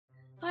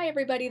Hi,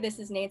 everybody. This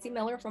is Nancy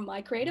Miller from My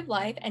Creative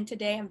Life, and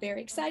today I'm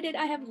very excited.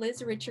 I have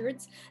Liz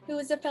Richards, who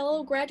is a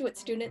fellow graduate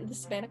student in the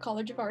Savannah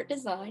College of Art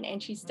Design,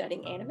 and she's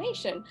studying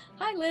animation.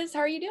 Hi, Liz.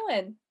 How are you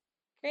doing?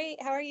 Great.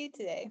 How are you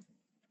today?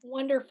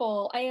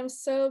 Wonderful. I am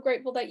so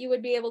grateful that you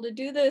would be able to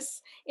do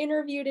this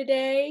interview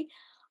today.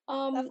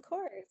 Um, Of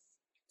course.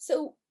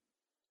 so,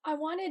 I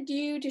wanted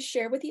you to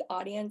share with the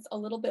audience a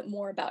little bit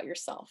more about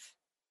yourself.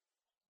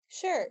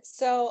 Sure.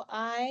 So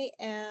I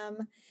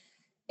am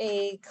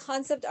a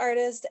concept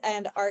artist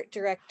and art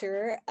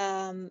director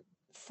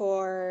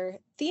for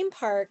theme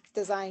park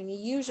design,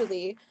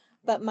 usually,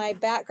 but my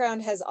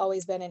background has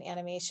always been in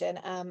animation.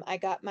 I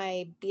got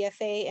my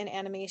BFA in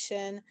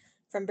animation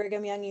from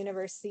Brigham Young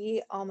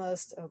University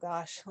almost, oh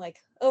gosh,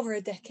 like over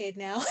a decade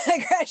now.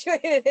 I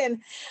graduated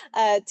in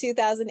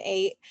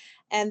 2008.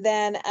 And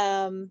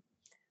then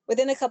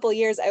within a couple of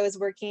years, I was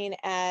working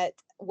at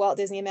Walt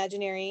Disney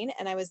Imagineering,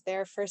 and I was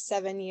there for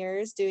 7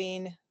 years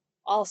doing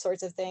all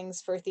sorts of things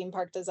for theme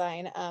park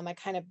design. I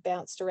kind of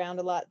bounced around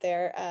a lot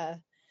there.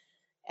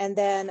 And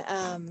then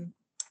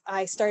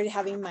I started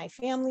having my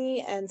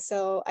family, and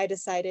so I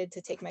decided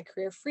to take my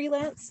career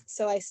freelance.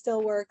 So I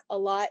still work a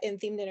lot in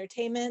themed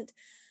entertainment,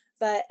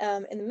 but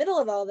in the middle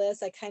of all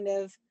this, I kind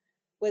of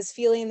was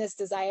feeling this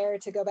desire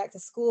to go back to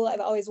school.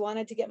 I've always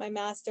wanted to get my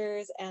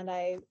master's, and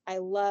I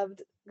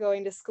loved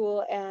going to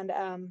school. And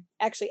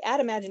actually, at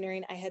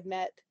Imagineering, I had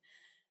met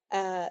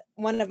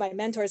one of my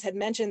mentors had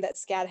mentioned that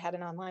SCAD had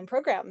an online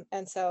program,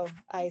 and so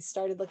I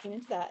started looking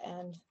into that.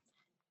 And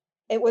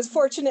it was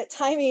fortunate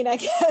timing, I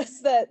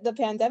guess, that the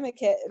pandemic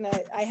hit, and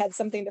I had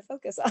something to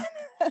focus on.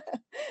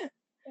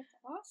 That's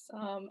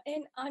awesome.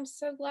 And I'm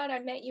so glad I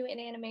met you in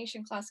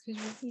animation class because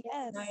you're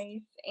Yes.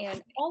 nice.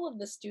 And all of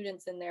the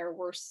students in there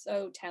were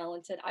so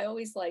talented. I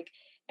always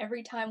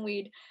every time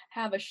we'd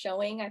have a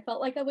showing, I felt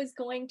like I was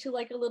going to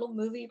like a little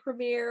movie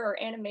premiere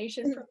or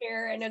animation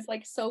premiere. And it's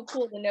like so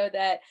cool to know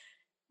that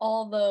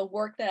all the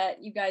work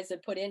that you guys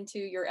have put into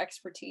your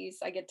expertise,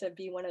 I get to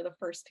be one of the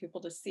first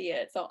people to see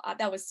it. So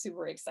that was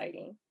super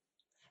exciting.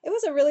 It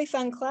was a really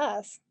fun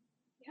class.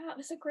 Yeah, it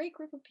was a great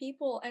group of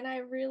people, and I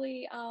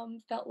really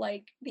felt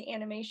like the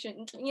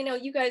animation,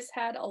 you guys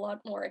had a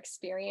lot more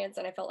experience,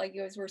 and I felt like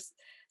you guys were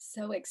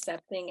so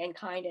accepting and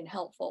kind and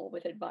helpful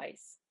with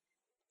advice.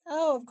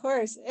 Oh, of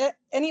course.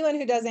 Anyone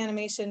who does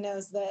animation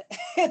knows that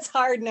it's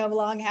hard no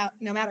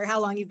matter how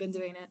long you've been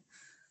doing it.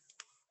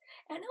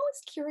 And I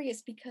was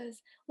curious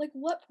because, like,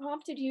 what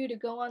prompted you to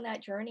go on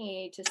that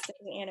journey to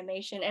study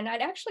animation? And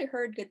I'd actually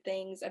heard good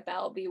things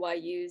about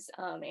BYU's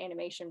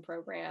animation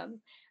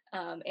program,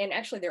 and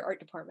actually their art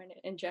department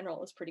in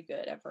general is pretty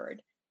good, I've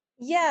heard.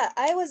 Yeah,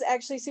 I was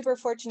actually super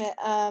fortunate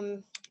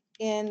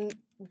in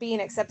being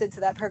accepted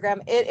to that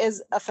program. It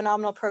is a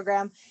phenomenal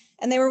program,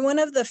 and they were one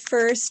of the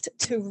first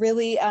to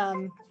really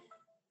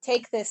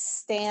take this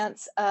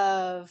stance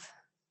of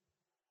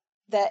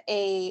that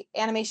a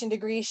animation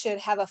degree should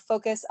have a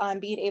focus on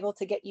being able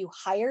to get you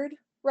hired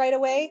right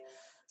away.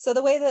 So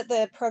the way that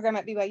the program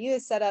at BYU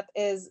is set up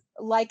is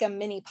like a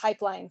mini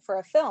pipeline for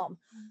a film.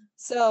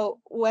 So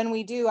when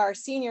we do our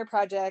senior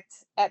project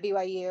at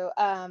BYU,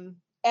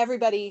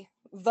 everybody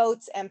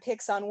votes and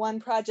picks on one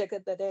project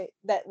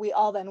that we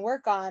all then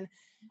work on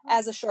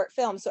as a short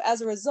film. So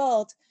as a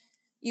result,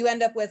 you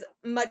end up with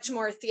much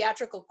more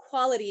theatrical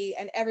quality,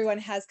 and everyone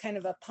has kind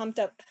of a pumped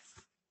up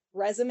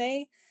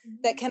resume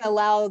that Mhm. can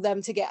allow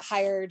them to get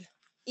hired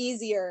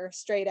easier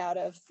straight out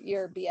of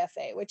your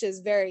BFA, which is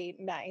very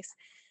nice.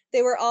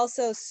 They were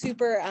also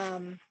super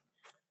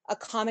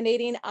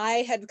accommodating.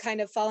 I had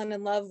kind of fallen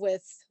in love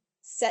with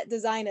set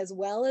design as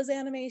well as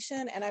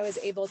animation, and I was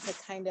able to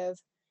kind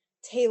of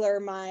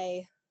tailor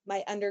my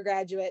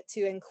undergraduate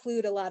to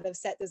include a lot of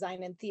set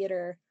design and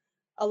theater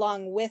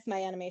along with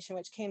my animation,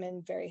 which came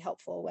in very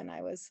helpful when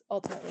I was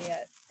ultimately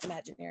at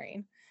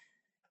Imagineering.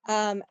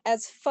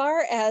 As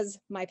far as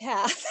my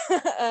path,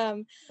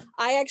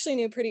 I actually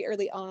knew pretty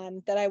early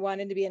on that I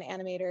wanted to be an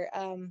animator.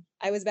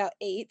 I was about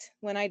 8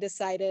 when I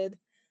decided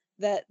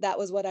that that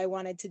was what I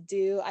wanted to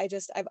do.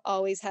 I've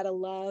always had a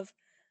love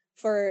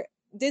for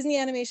Disney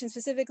animation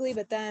specifically,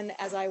 but then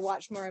as I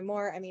watched more and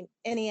more, I mean,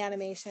 any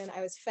animation,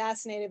 I was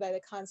fascinated by the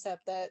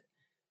concept that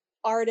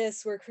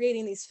artists were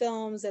creating these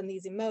films and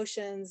these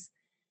emotions,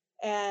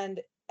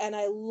 and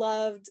I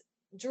loved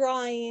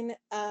drawing.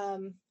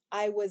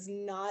 I was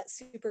not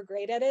super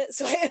great at it,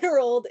 so I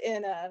enrolled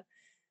in a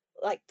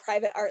like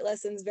private art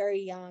lessons very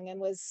young,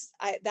 and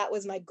that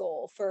was my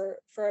goal for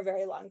a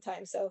very long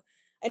time. So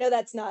I know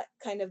that's not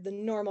kind of the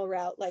normal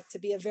route, like to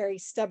be a very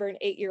stubborn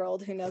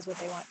 8-year-old who knows what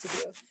they want to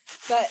do,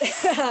 but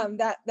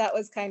that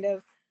was kind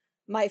of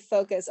my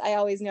focus. I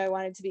always knew I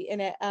wanted to be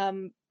in it.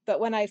 But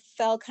when I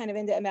fell kind of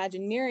into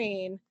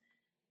Imagineering,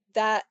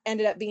 that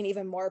ended up being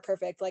even more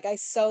perfect. Like I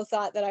so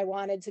thought that I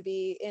wanted to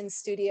be in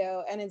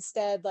studio, and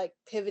instead like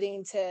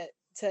pivoting to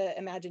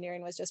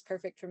Imagineering was just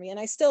perfect for me. And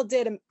I still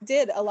did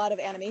a lot of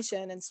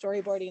animation and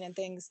storyboarding and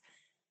things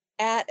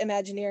at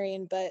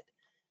Imagineering, but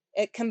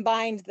it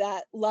combined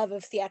that love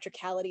of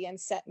theatricality and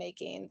set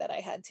making that I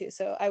had too.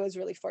 So I was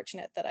really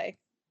fortunate that I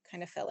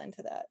kind of fell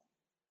into that.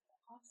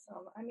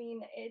 Awesome. I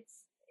mean,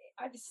 it's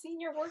I've seen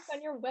your work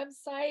on your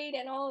website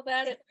and all of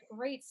that. It's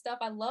great stuff.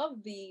 I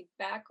love the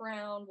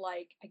background,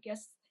 like, I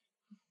guess,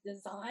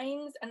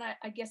 designs, and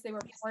I guess they were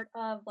Yes. part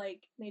of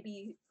like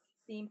maybe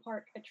theme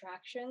park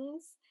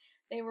attractions.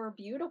 They were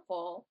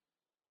beautiful.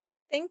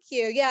 Thank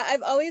you. Yeah,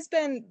 I've always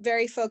been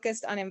very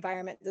focused on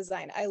environment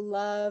design. I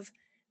love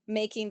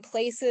making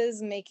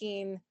places,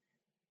 making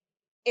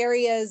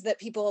areas that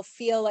people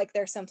feel like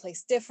they're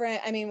someplace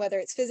different. I mean, whether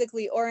it's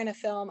physically or in a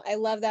film, I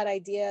love that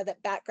idea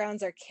that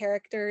backgrounds are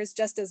characters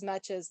just as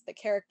much as the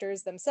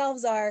characters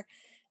themselves are.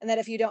 And that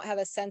if you don't have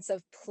a sense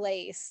of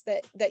place,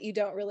 that you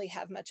don't really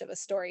have much of a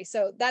story.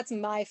 So that's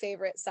my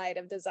favorite side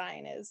of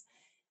design is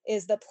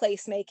the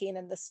placemaking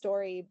and the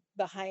story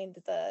behind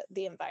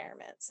the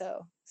environment.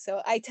 So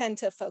I tend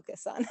to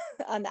focus on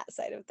on that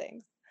side of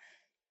things.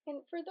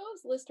 And for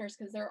those listeners,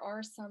 because there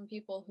are some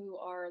people who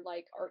are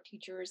like art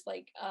teachers,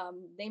 like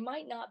they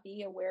might not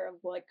be aware of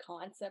what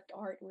concept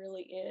art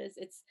really is.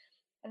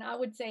 And I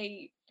would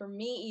say for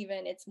me,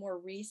 even it's more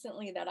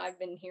recently that I've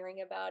been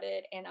hearing about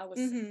it, and I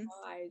was Hmm.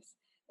 surprised.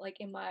 Like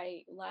in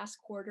my last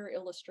quarter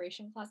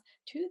illustration class,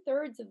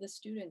 2/3 of the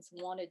students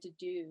wanted to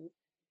do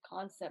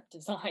concept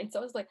design. So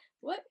I was like,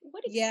 what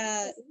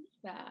Yeah, exactly is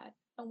that?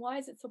 And why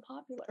is it so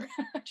popular?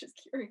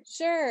 Just curious.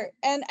 sure.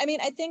 And I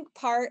mean, I think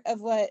part of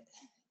what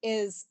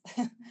is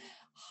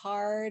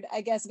hard,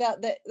 I guess,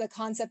 about the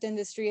concept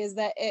industry is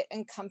that it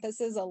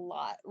encompasses a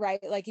lot,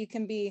 right? Like you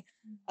can be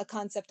a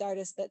concept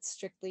artist that's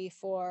strictly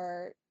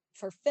for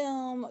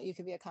film, you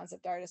could be a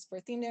concept artist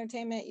for themed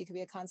entertainment, you could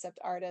be a concept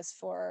artist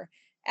for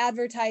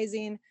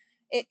advertising.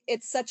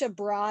 It's such a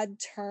broad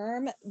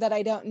term that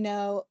I don't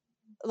know.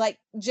 Like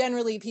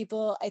generally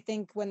people, I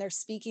think when they're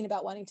speaking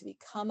about wanting to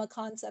become a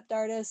concept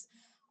artist,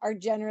 are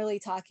generally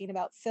talking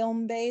about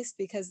film based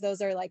because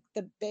those are like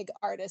the big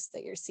artists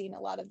that you're seeing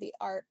a lot of the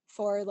art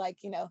for,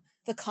 like, you know,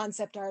 the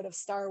concept art of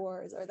Star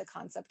Wars or the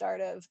concept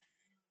art of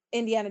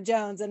Indiana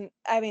Jones. And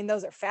I mean,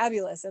 those are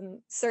fabulous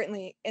and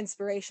certainly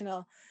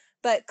inspirational.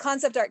 But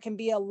concept art can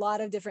be a lot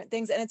of different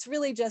things. And it's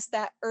really just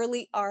that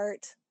early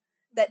art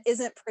that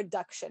isn't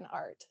production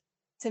art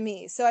to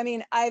me. So I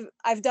mean,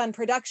 I've done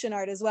production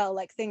art as well,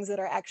 like things that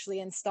are actually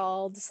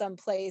installed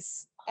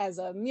someplace as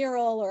a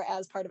mural or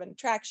as part of an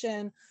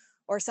attraction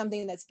or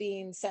something that's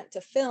being sent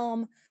to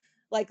film.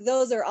 Like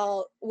those are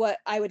all what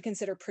I would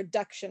consider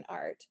production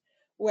art.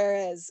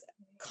 Whereas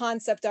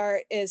concept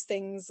art is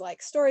things like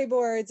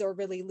storyboards or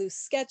really loose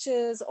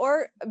sketches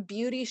or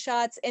beauty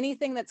shots,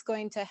 anything that's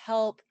going to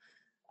help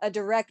a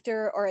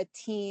director or a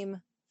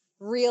team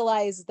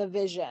realize the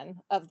vision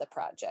of the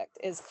project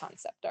is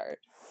concept art.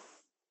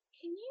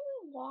 Can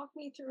you walk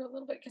me through a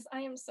little bit? Because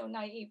I am so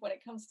naive when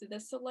it comes to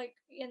this. So, like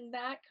in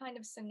that kind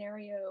of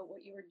scenario,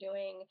 what you were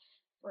doing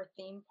for a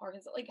theme park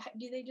is it like,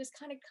 do they just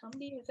kind of come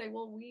to you and say,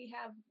 "Well, we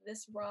have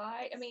this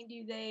ride"? I mean,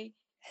 do they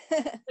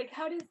like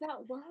how does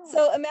that work?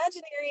 So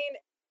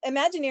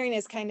Imagineering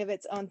is kind of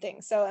its own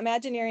thing. So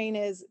Imagineering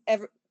is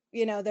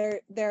you know,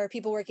 there are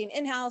people working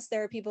in-house,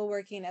 there are people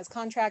working as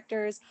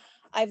contractors.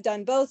 I've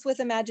done both with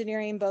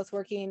Imagineering, both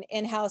working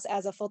in-house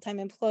as a full-time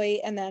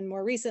employee, and then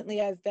more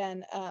recently I've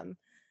been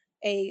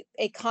a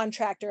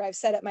contractor. I've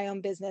set up my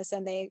own business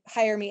and they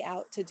hire me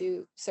out to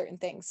do certain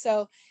things.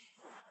 So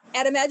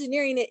at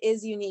Imagineering, it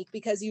is unique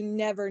because you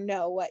never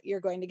know what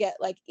you're going to get.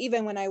 Like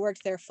even when I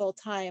worked there full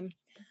time,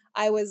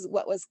 I was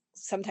what was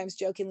sometimes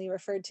jokingly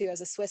referred to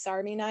as a Swiss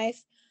Army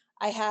knife.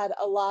 I had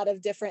a lot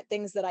of different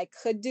things that I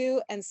could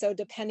do. And so,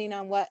 depending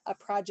on what a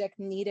project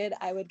needed,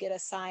 I would get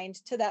assigned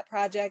to that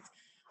project.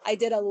 I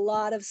did a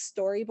lot of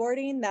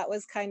storyboarding. That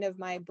was kind of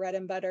my bread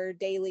and butter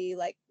daily,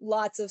 like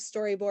lots of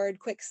storyboard,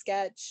 quick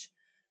sketch,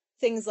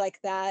 things like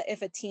that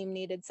if a team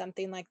needed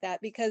something like that,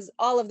 because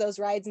all of those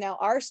rides now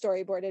are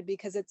storyboarded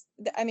because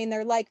I mean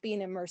they're like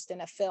being immersed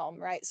in a film,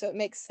 right? So it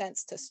makes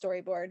sense to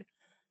storyboard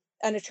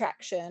an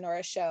attraction or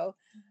a show.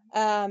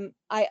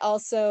 I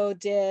also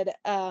did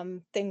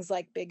things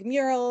like big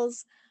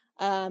murals.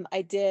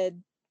 I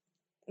did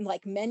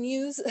like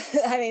menus.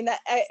 I mean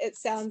it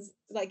sounds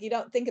like you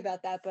don't think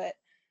about that, but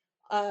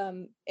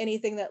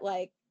anything that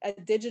like a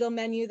digital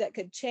menu that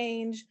could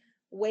change,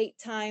 wait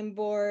time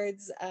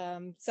boards.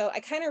 So I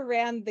kind of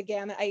ran the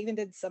gamut. I even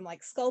did some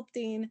like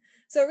sculpting.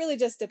 So it really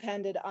just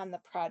depended on the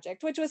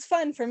project, which was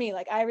fun for me.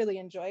 Like I really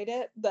enjoyed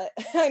it, but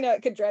I know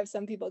it could drive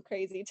some people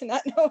crazy to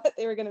not know what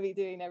they were going to be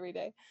doing every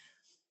day.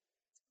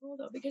 Cool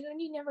though, because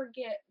then you never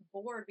get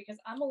bored because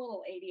I'm a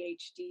little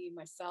ADHD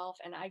myself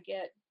and I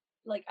get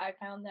like I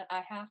found that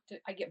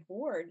I get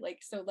bored. Like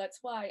so that's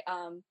why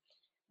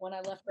when I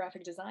left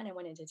graphic design I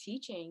went into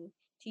teaching.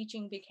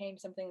 Teaching became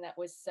something that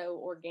was so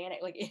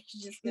organic. Like you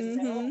just didn't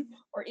know. Hmm.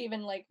 Or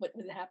even like what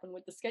would happen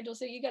with the schedule.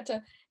 So you got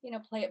to,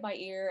 play it by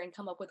ear and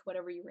come up with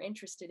whatever you were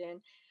interested in.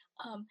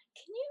 Can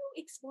you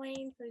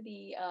explain for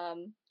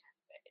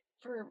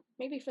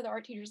maybe for the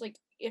art teachers, like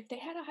if they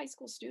had a high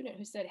school student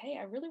who said, "Hey,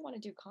 I really want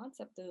to do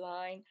concept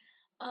design,"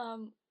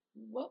 um,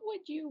 what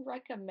would you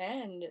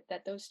recommend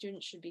that those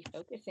students should be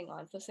focusing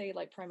on? So, say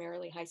like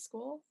primarily high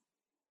school.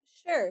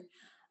 Sure.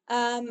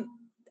 Um,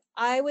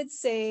 I would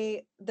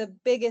say the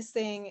biggest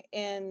thing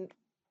in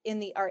in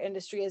the art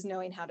industry is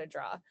knowing how to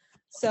draw.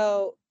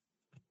 So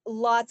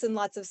lots and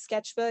lots of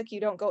sketchbook. You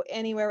don't go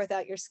anywhere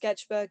without your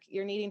sketchbook.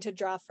 You're needing to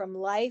draw from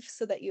life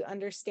so that you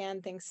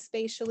understand things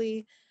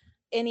spatially.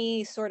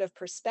 Any sort of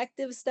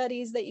perspective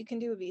studies that you can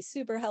do would be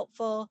super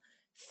helpful.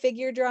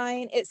 Figure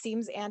drawing, it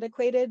seems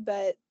antiquated,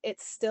 but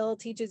it still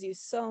teaches you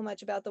so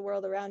much about the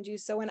world around you.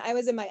 So when I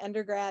was in my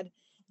undergrad,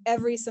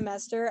 every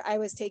semester I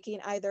was taking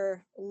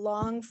either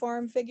long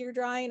form figure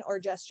drawing or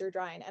gesture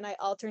drawing, and I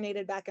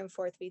alternated back and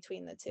forth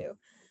between the two.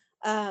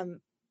 Um,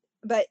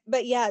 but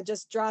yeah,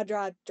 just draw,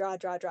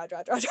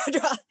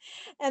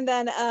 and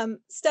then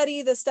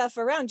study the stuff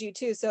around you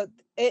too. So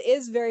it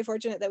is very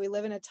fortunate that we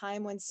live in a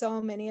time when so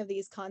many of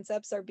these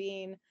concepts are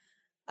being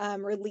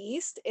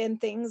released in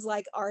things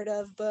like art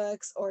of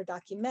books or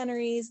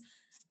documentaries,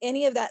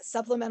 any of that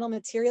supplemental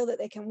material that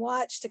they can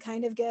watch to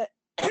kind of get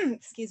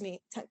excuse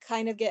me, to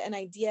kind of get an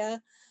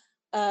idea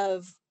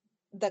of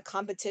the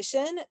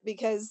competition,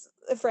 because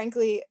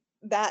frankly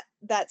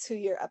that's who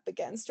you're up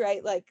against,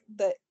 right? Like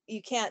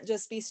you can't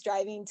just be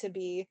striving to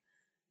be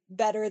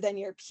better than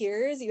your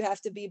peers. You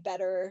have to be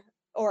better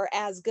or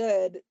as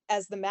good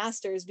as the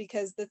masters,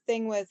 because the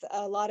thing with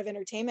a lot of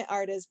entertainment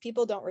art is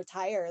people don't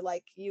retire.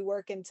 Like you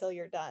work until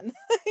you're done.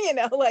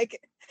 Like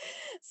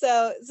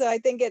so I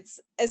think it's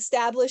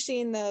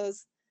establishing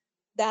those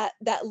that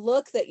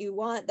look that you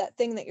want, that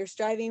thing that you're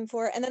striving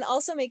for, and then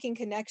also making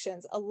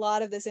connections. A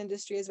lot of this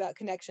industry is about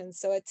connections.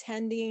 So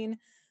attending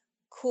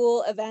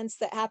cool events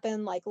that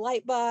happen like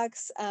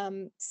Lightbox.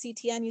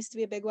 CTN used to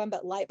be a big one,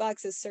 but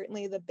Lightbox is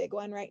certainly the big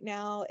one right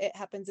now. It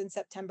happens in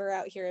September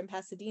out here in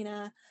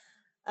Pasadena.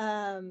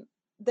 Um,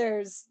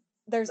 there's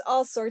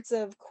all sorts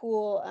of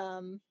cool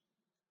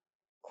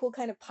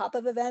kind of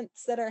pop-up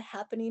events that are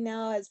happening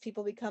now as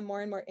people become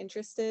more and more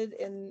interested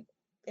in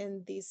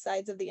these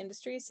sides of the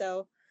industry.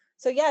 So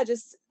yeah,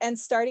 just and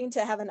starting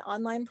to have an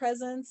online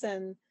presence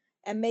and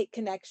make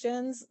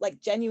connections, like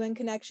genuine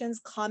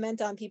connections,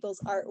 comment on people's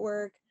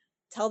artwork,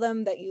 tell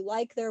them that you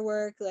like their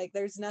work. Like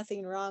there's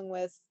nothing wrong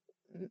with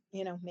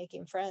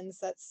making friends.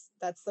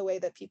 That's the way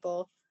that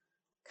people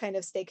kind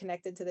of stay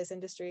connected to this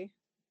industry.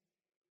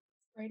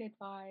 Great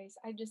advice.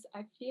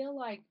 I feel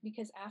like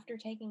because after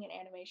taking an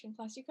animation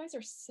class, you guys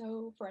are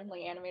so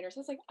friendly animators. I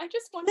was like, I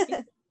just want to be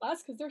in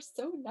class because they're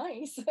so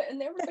nice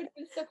and everybody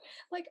is so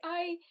like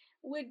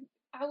would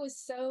I was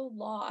so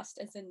lost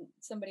as in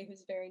somebody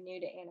who's very new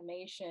to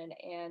animation,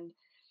 and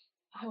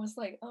I was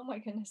like, oh my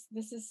goodness,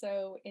 this is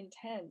so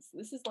intense.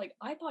 This is like,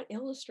 I thought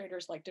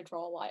illustrators like to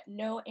draw a lot.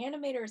 No,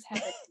 animators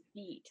have a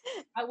beat.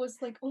 I was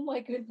like, oh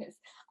my goodness.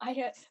 I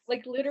had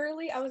like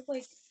literally, I was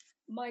like,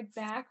 my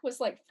back was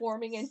like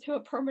forming into a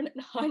permanent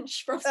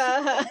hunch from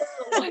sitting uh, at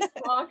the light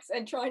box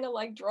and trying to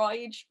like draw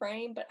each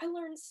frame. But I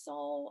learned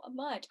so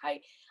much. I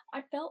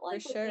felt for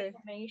like with sure.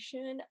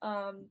 animation,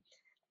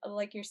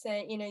 like you're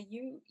saying,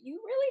 you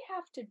really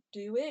have to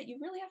do it. You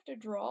really have to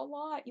draw a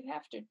lot. You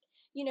have to,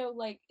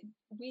 like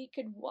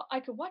I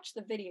could watch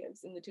the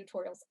videos and the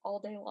tutorials all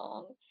day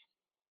long,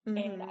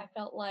 and Hmm. I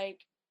felt like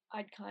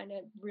I'd kind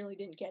of really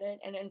didn't get it,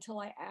 and until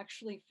I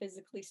actually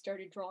physically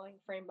started drawing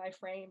frame by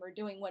frame or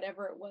doing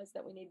whatever it was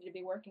that we needed to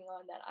be working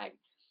on, that I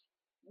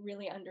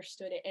really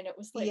understood it, and it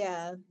was like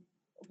Yeah.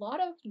 a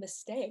lot of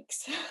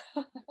mistakes.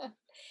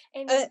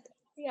 And Uh,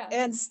 yeah.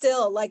 and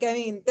still, like, I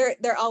mean,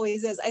 there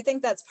always is. I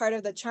think that's part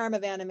of the charm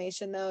of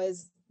animation, though,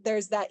 is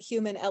there's that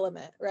human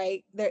element,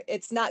 right? There,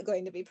 it's not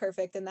going to be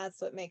perfect, and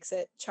that's what makes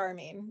it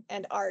charming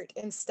and art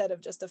instead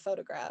of just a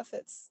photograph.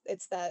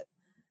 It's that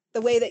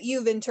the way that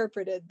you've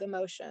interpreted the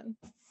motion.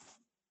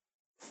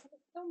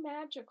 So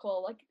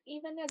magical. Like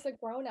even as a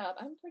grown up,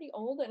 I'm pretty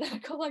old, and I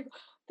go like,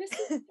 this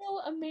is so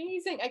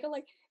amazing. I go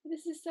like,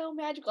 this is so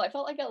magical. I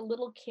felt like a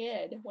little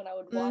kid when I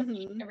would watch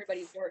Hmm.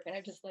 everybody's work, and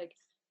I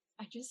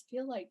just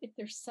feel like if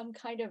there's some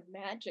kind of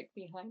magic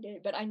behind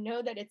it. But I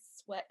know that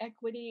it's sweat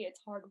equity,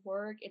 it's hard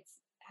work, it's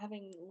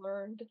having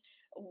learned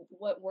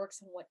what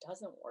works and what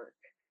doesn't work.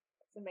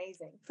 It's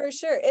amazing. For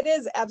sure, it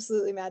is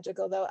absolutely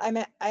magical, though.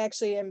 I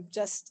actually am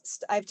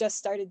I've just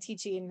started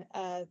teaching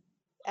at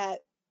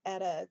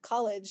a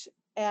college,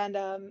 and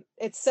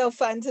it's so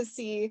fun to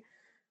see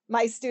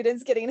my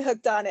students getting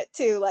hooked on it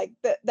too. Like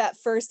that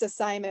first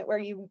assignment where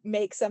you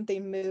make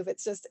something move,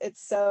 it's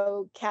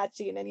so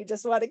catchy, and you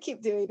just want to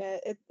keep doing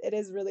it. It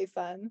is really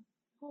fun.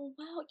 Oh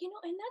wow,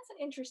 and that's an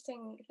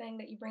interesting thing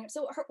that you bring up.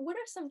 So, what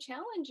are some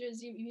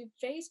challenges you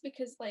face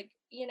because, like,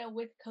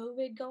 with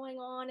COVID going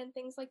on and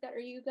things like that? Are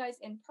you guys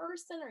in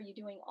person? Are you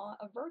doing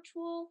a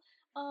virtual?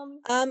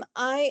 Um,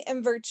 I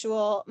am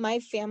virtual. My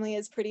family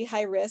is pretty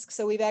high risk,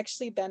 so we've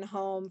actually been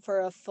home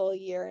for a full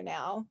year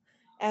now.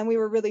 And we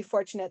were really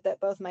fortunate that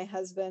both my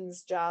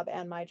husband's job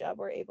and my job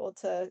were able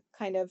to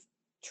kind of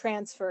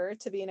transfer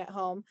to being at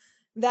home.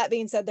 That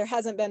being said, there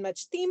hasn't been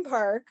much theme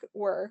park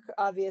work,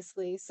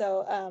 obviously.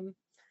 So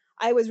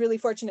I was really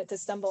fortunate to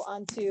stumble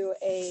onto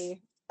a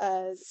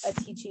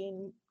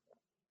teaching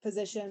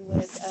position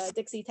with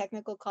Dixie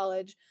Technical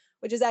College,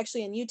 which is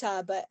actually in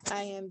Utah, but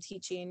I am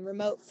teaching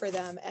remote for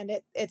them, and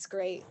it's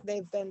great.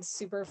 They've been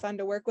super fun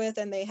to work with,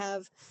 and they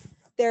have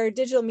their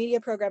digital media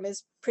program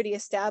is pretty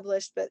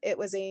established, but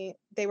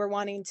they were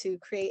wanting to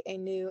create a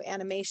new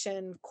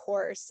animation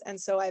course. And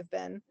so I've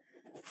been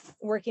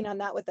working on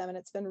that with them, and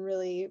it's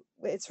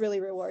really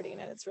rewarding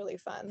and it's really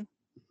fun.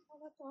 Oh,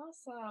 that's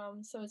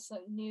awesome. So it's a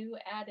new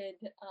added,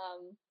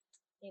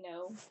 you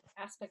know,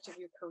 aspect of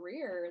your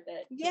career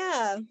that you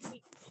Yeah.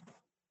 teach,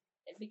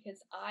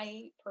 because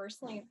I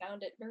personally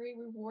found it very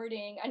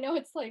rewarding. I know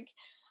it's like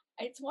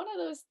it's one of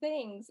those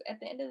things at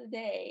the end of the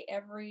day,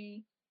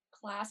 every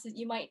class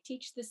you might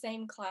teach the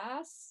same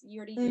class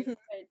year to year, Mhm.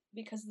 but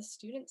because the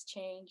students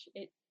change,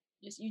 it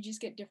just you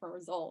just get different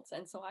results.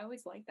 And so I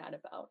always like that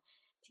about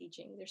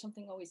teaching. There's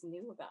something always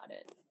new about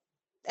it.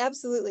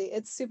 Absolutely.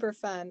 It's super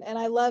fun. And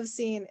I love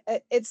seeing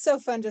it's so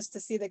fun just to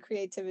see the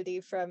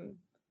creativity from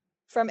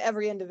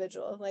every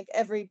individual. Like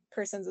every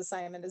person's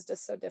assignment is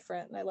just so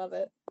different and I love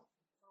it.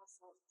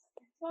 Awesome.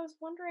 So I was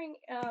wondering,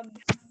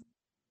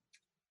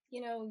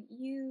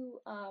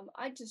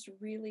 I just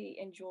really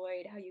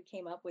enjoyed how you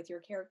came up with your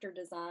character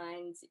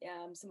designs.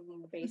 Some of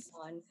them were based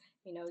on,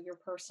 your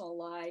personal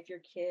life, your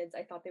kids.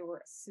 I thought they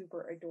were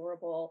super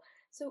adorable.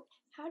 So,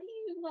 how do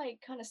you like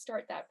kind of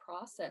start that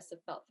process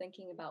about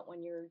thinking about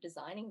when you're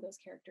designing those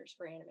characters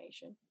for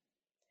animation?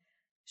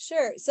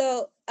 Sure.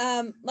 So,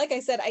 like I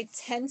said, I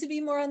tend to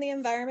be more on the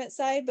environment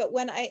side, but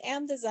when I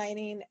am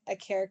designing a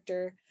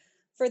character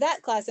for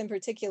that class in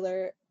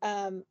particular,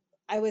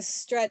 I was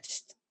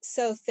stretched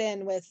so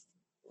thin with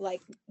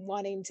like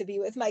wanting to be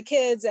with my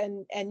kids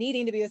and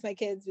needing to be with my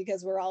kids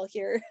because we're all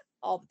here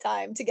all the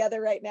time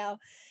together right now.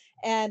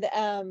 And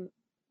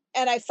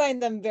and I find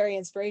them very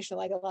inspirational.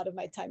 Like a lot of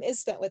my time is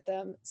spent with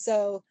them.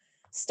 So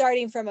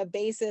starting from a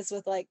basis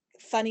with like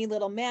funny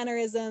little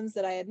mannerisms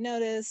that I had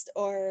noticed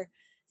or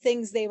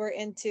things they were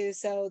into.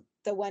 So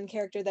the one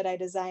character that I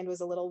designed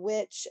was a little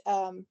witch.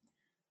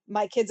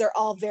 My kids are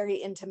all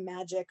very into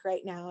magic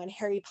right now and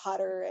Harry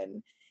Potter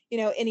and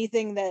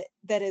anything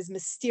that is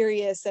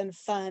mysterious and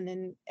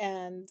fun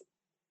and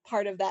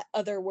part of that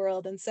other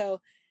world. And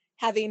so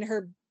having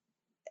her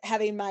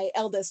having my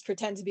eldest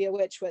pretend to be a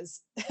witch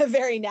was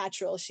very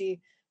natural. She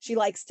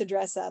likes to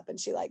dress up and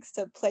she likes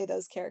to play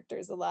those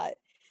characters a lot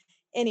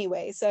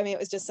anyway. So I mean, it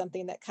was just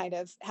something that kind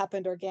of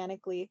happened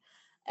organically.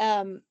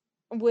 Um,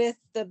 with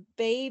the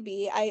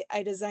baby,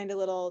 I designed a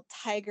little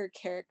tiger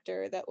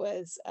character that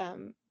was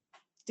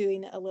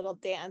doing a little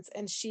dance,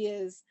 and she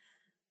is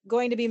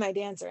going to be my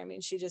dancer. I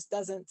mean, she just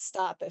doesn't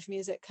stop if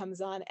music comes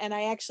on. And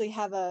I actually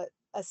have a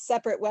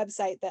separate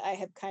website that I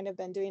have kind of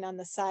been doing on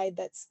the side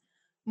that's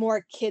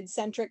more kid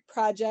centric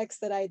projects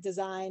that I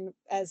design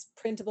as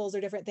printables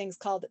or different things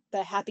called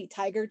the Happy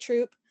Tiger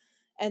Troop.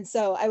 And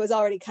so I was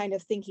already kind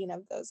of thinking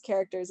of those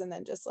characters and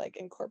then just like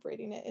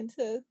incorporating it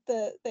into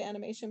the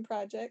animation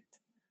project.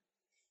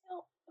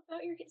 Now,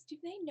 about your kids, do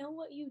they know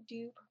what you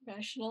do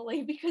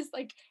professionally? Because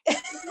like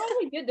it's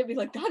really good to be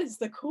like, that is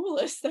the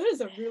coolest. That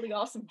is a really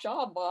awesome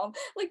job, mom.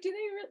 Like, do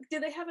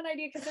they have an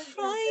idea? Because they're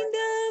Kind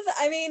of.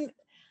 I mean,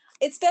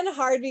 it's been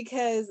hard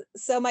because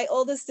so my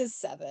oldest is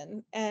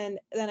 7 and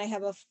then I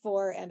have a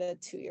 4 and a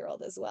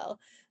 2-year-old as well.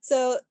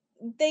 So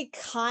they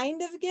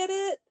kind of get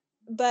it,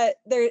 but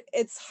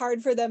it's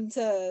hard for them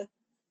to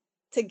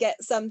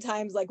get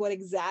sometimes like what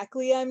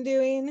exactly I'm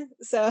doing.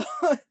 So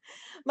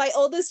my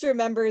oldest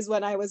remembers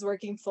when I was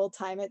working full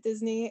time at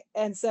Disney,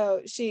 and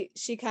so she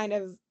kind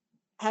of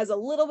has a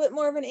little bit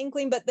more of an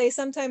inkling, but they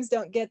sometimes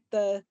don't get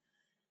the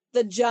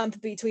jump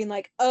between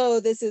like, oh,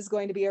 this is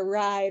going to be a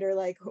ride, or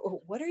like,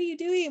 oh, what are you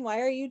doing? Why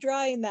are you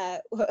drawing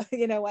that?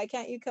 Why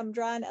can't you come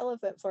draw an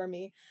elephant for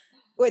me?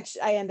 Which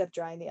I end up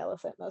drawing the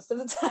elephant most of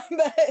the time,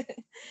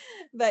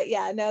 but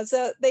yeah, no,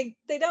 so they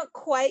don't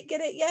quite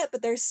get it yet,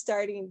 but they're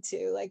starting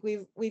to. Like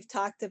we've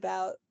talked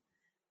about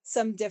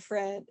some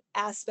different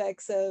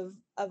aspects of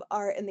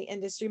art in the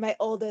industry. My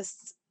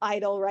oldest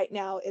idol right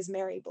now is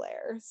Mary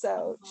Blair.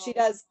 So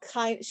Oh,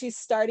 she's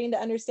starting to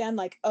understand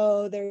like,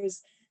 oh,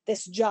 there's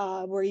this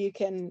job where you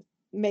can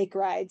make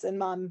rides and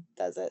mom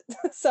does it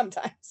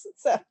sometimes.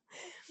 So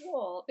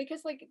cool.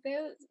 Because like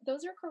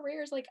those are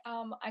careers. Like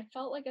I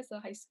felt like as a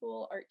high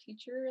school art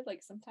teacher,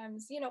 like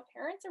sometimes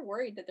parents are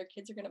worried that their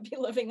kids are going to be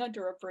living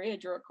under a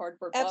bridge or a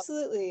cardboard box.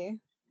 absolutely.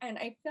 And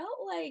I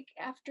felt like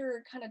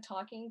after kind of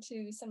talking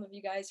to some of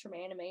you guys from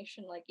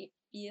animation, like it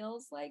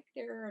feels like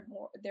there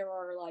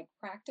are like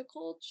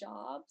practical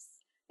jobs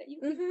that you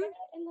could Hmm. get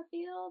in the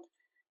field.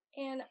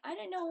 And I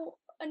don't know.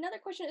 Another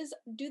question is,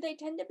 do they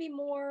tend to be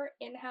more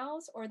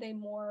in-house or are they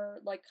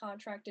more like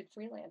contracted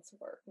freelance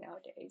work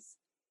nowadays?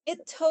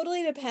 It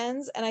totally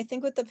depends. And I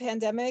think with the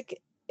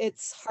pandemic,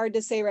 it's hard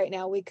to say right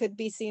now. We could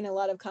be seeing a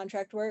lot of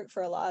contract work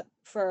for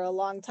a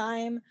long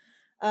time.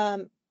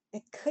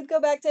 It could go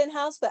back to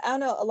in-house, but I don't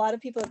know. A lot of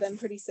people have been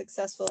pretty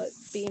successful at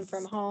being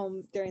from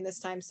home during this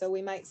time, so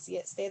we might see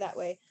it stay that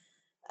way.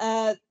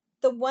 Uh,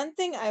 the one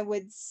thing I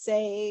would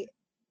say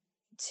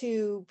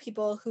to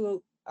people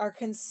who are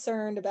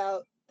concerned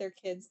about their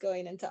kids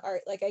going into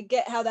art, like I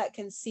get how that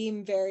can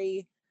seem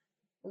very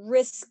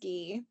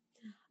risky.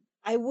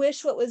 I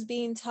wish what was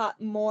being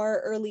taught more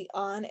early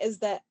on is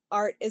that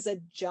art is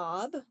a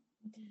job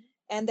Mhm.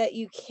 and that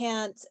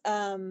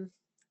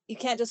you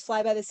can't just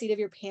fly by the seat of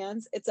your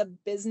pants. It's a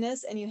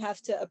business and you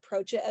have to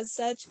approach it as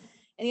such,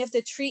 and you have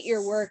to treat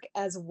your work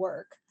as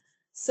work.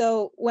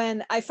 So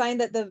when I find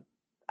that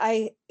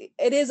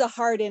it is a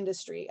hard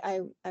industry.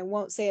 I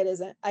won't say it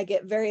isn't. I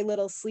get very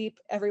little sleep.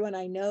 Everyone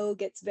I know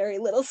gets very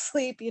little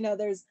sleep. You know,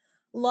 there's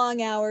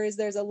long hours,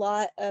 there's a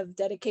lot of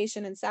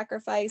dedication and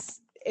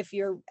sacrifice if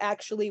you're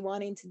actually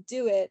wanting to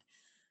do it.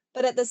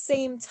 But at the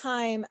same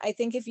time, I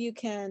think if you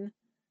can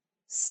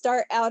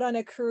start out on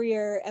a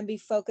career and be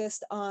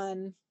focused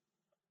on,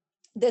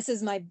 this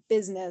is my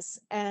business,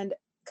 and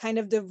kind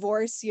of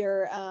divorce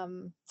your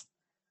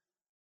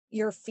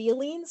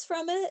feelings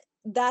from it,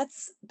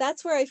 that's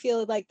where I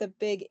feel like the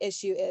big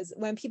issue is.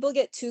 When people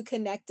get too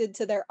connected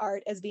to their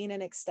art as being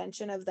an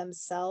extension of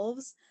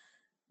themselves,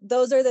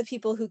 those are the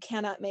people who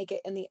cannot make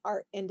it in the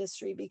art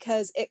industry,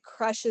 because it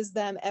crushes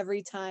them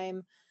every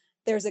time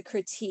there's a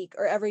critique,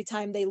 or every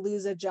time they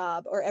lose a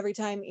job, or every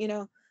time, you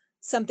know,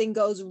 something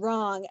goes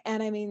wrong.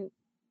 And I mean,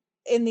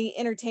 in the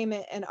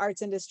entertainment and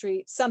arts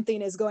industry,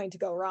 something is going to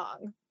go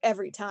wrong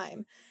every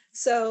time.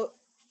 So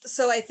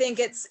I think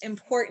it's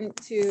important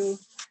to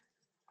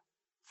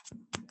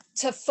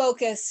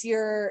focus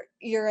your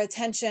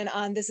attention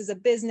on, this is a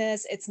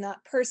business, it's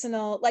not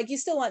personal. Like, you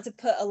still want to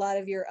put a lot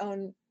of your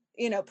own,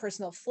 you know,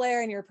 personal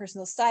flair and your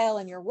personal style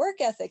and your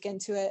work ethic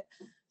into it,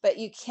 but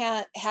you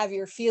can't have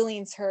your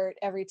feelings hurt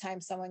every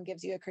time someone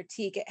gives you a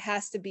critique. It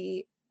has to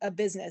be a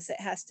business. It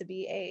has to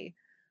be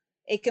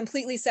a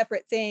completely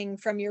separate thing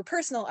from your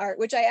personal art,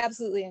 which I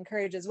absolutely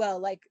encourage as well.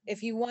 Like,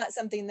 if you want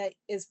something that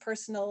is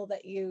personal,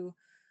 that you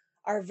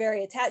are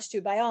very attached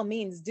to, by all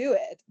means do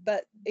it.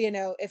 But, you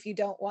know, if you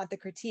don't want the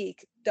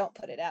critique, don't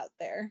put it out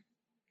there.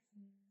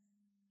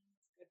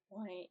 Good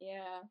point.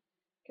 Yeah.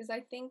 Because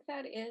I think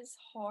that is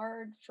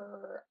hard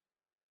for,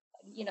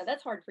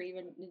 that's hard for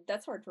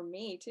that's hard for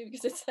me too,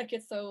 because it's like,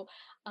 it's so,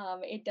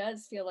 it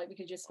does feel like we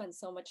could just spend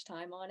so much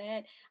time on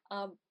it.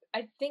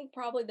 I think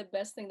probably the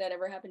best thing that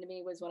ever happened to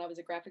me was when I was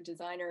a graphic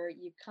designer.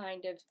 You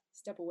kind of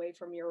step away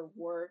from your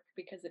work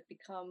because it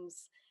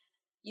becomes,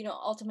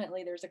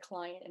 ultimately there's a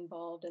client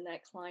involved, and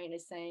that client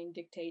is saying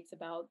dictates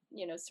about,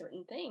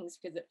 certain things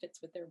because it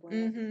fits with their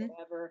brand or Hmm.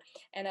 whatever.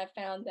 And I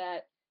found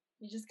that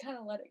you just kind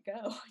of let it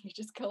go. You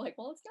just go like,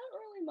 well, it's not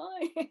really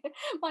my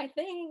my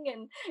thing,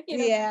 and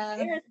Yeah,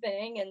 their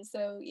thing. And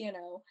so,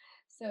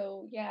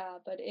 so yeah,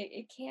 but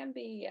it can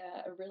be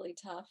a really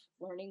tough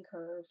learning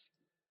curve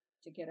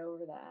to get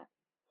over that.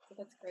 So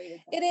that's great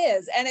it advice.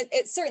 is. And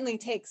it certainly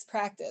takes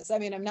practice. I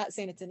mean, I'm not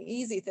saying it's an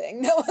easy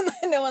thing. No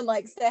one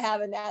likes to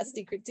have a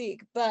nasty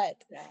critique,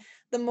 but Yeah.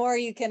 the more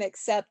you can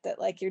accept that,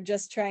 like, you're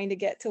just trying to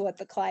get to what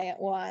the client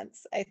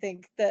wants, I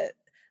think that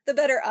the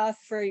better off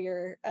for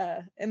your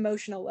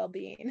emotional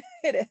well-being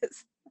it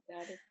is.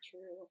 That is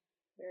true.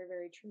 Very,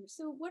 very true.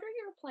 So, what are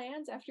your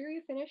plans after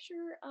you finish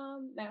your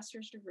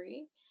master's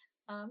degree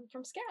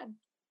from SCAD?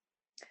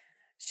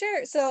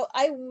 Sure. So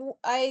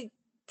I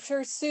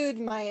pursued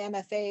my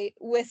MFA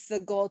with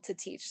the goal to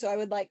teach. So I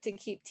would like to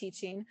keep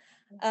teaching.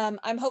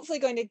 I'm hopefully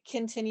going to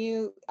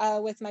continue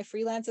with my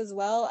freelance as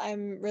well.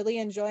 I'm really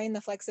enjoying the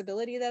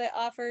flexibility that it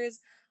offers.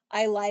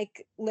 I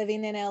like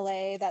living in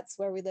LA. That's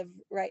where we live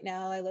right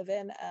now. I live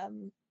in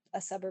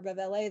a suburb of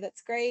LA.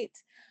 That's great.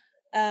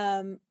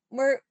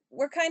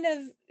 We're kind of,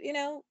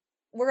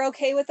 we're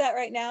okay with that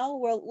right now.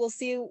 We'll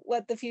see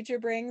what the future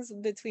brings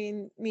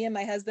between me and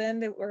my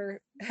husband. We're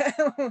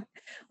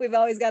we've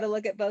always got to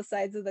look at both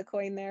sides of the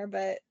coin there.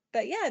 But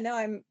yeah,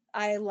 no,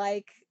 I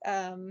like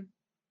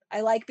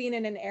being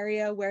in an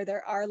area where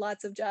there are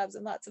lots of jobs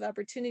and lots of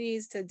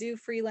opportunities to do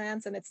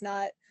freelance, and it's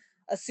not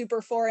a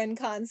super foreign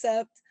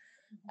concept.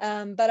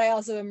 But I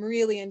also am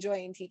really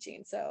enjoying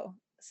teaching. So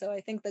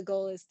I think the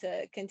goal is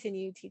to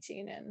continue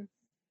teaching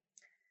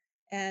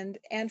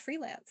and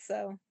freelance.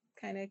 So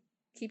kind of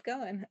keep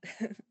going.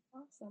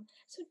 Awesome.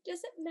 So, does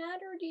it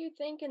matter, do you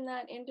think, in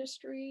that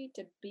industry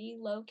to be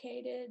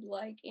located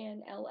like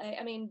in LA?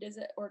 I mean, does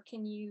it, or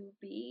can you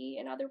be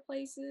in other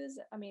places?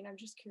 I mean, I'm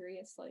just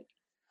curious, like,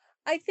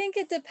 I think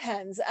it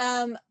depends.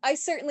 I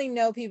certainly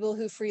know people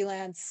who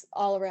freelance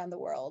all around the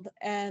world,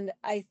 and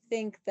I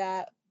think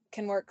that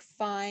can work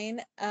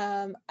fine.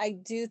 I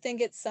do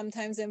think it's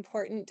sometimes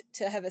important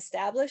to have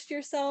established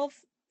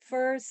yourself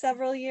for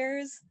several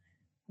years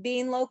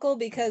being local,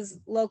 because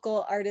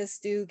local artists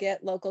do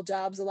get local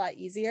jobs a lot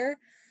easier.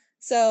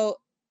 So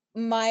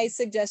my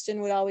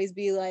suggestion would always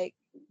be, like,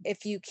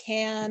 if you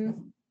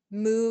can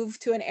move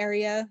to an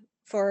area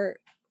for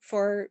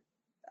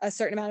a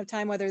certain amount of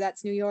time, whether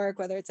that's New York,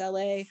 whether it's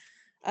LA.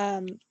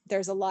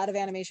 There's a lot of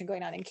animation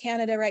going on in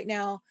Canada right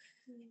now.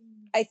 mm,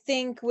 I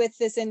think with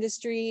this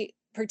industry,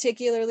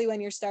 particularly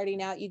when you're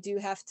starting out, you do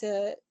have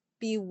to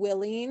be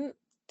willing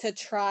to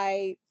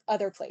try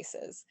other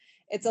places.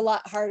 It's a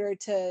lot harder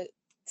to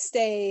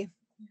stay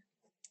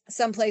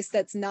someplace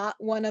that's not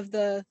one of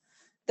the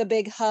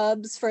big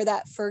hubs for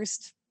that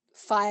first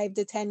 5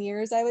 to 10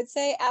 years, I would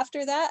say.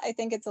 After that, I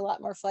think it's a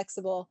lot more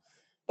flexible.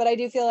 But I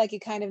do feel like you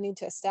kind of need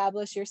to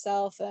establish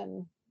yourself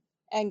and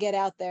get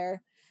out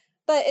there.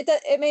 But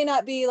it may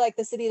not be like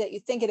the city that you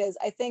think it is.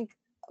 I think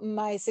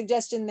my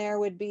suggestion there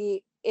would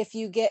be, if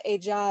you get a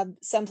job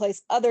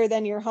someplace other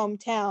than your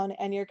hometown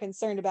and you're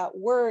concerned about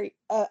worry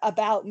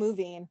about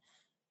moving,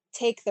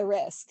 take the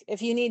risk.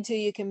 If you need to,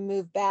 you can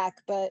move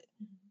back, but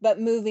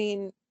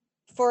moving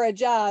for a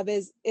job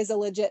is a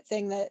legit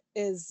thing that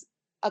is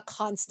a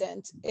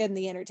constant in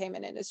the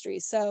entertainment industry.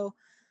 So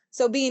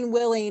being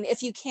willing,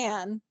 if you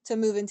can, to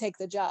move and take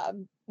the job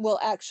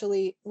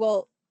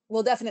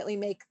will definitely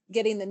make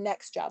getting the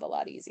next job a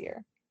lot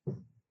easier.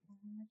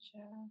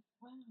 Gotcha.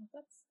 Wow,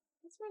 that's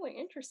really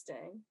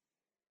interesting.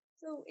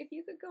 So, if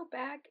you could go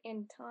back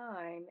in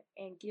time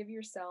and give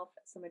yourself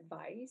some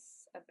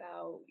advice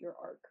about your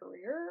art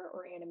career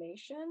or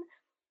animation,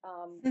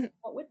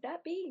 what would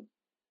that be?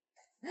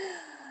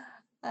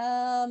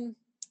 um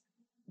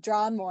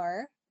Draw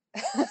more.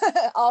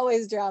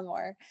 Always draw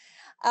more.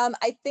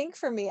 I think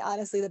for me,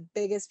 honestly, the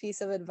biggest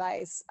piece of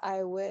advice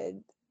I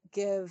would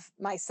give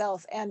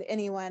myself and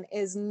anyone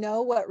is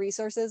know what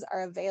resources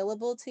are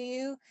available to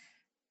you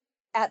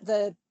at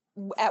the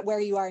at where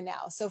you are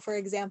now. So for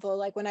example,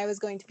 like when I was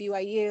going to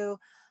BYU,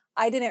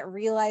 I didn't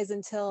realize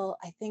until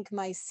I think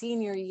my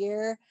senior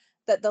year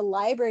that the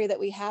library that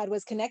we had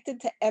was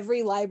connected to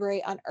every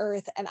library on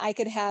earth, and I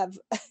could have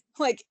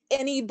like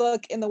any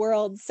book in the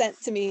world sent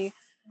to me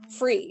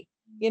free.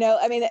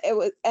 I mean, it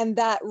was, and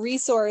that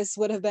resource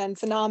would have been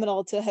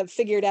phenomenal to have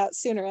figured out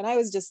sooner. And I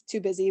was just too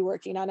busy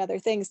working on other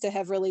things to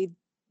have really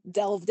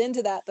delved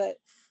into that. But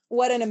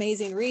what an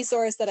amazing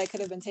resource that I could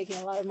have been taking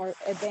a lot of more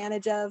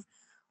advantage of.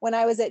 When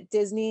I was at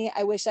Disney,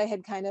 I wish I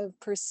had kind of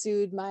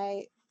pursued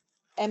my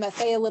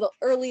MFA a little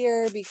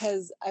earlier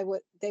because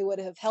they would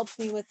have helped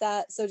me with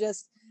that. So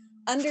just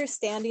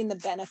understanding the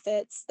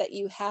benefits that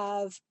you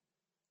have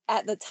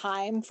at the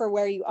time for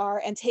where you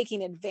are and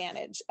taking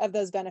advantage of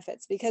those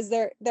benefits, because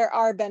there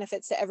are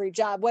benefits to every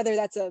job, whether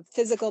that's a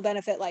physical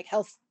benefit like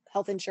health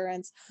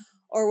insurance,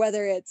 or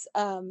whether it's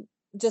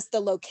just the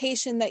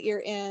location that you're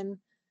in.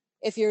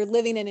 If you're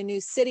living in a new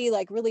city,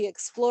 like really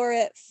explore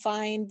it,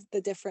 find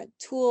the different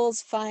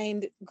tools,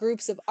 find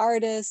groups of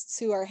artists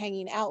who are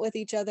hanging out with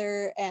each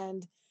other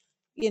and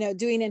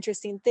doing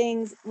interesting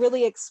things.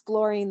 Really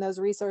exploring those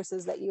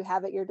resources that you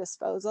have at your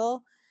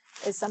disposal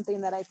is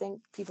something that I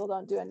think people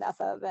don't do enough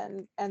of,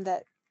 and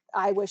that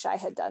I wish I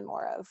had done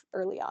more of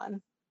early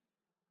on.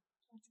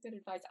 That's good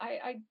advice.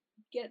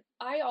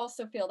 I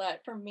also feel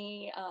that for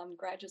me,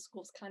 graduate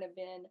school's kind of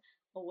been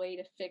a way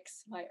to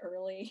fix my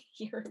early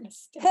year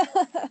mistake.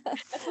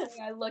 That's the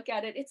way I look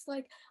at it. It's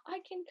like I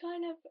can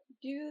kind of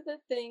do the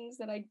things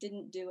that I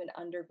didn't do in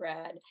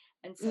undergrad,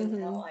 and so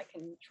now Hmm. I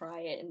can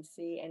try it and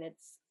see. And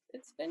it's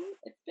been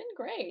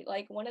great.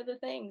 Like one of the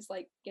things,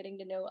 like getting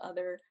to know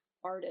other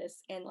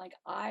artists, and like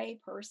I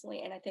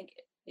personally, and I think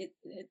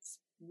it's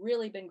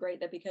really been great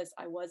that because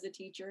I was a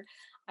teacher,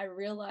 I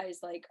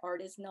realized like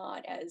art is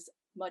not as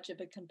much of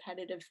a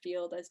competitive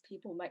field as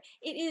people might.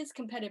 It is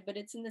competitive, but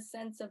it's in the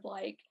sense of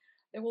like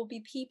there will be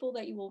people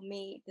that you will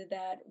meet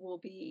that will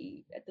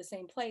be at the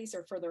same place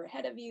or further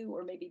ahead of you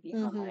or maybe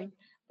behind,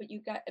 Hmm.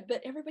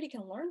 but everybody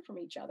can learn from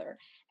each other.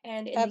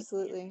 And in the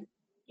Absolutely.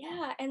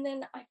 yeah, and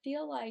then I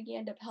feel like you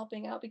end up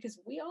helping out because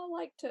we all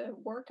like to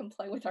work and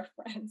play with our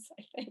friends.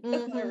 I think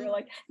that's what I Hmm.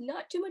 realized.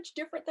 Not too much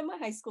different than my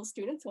high school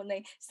students when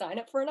they sign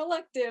up for an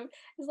elective.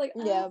 It's like,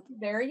 oh, Yeah.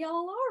 there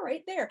y'all are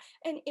right there.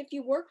 And if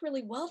you work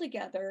really well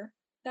together,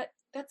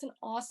 that's an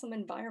awesome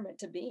environment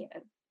to be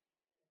in.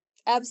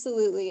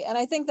 Absolutely. And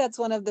I think that's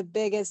one of the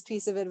biggest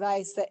piece of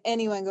advice that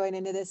anyone going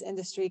into this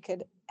industry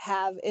could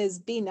have is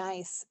be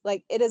nice.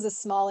 Like it is a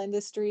small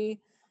industry.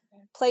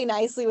 Play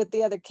nicely with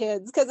the other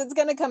kids because it's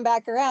going to come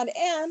back around.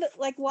 And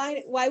like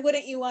why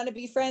wouldn't you want to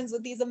be friends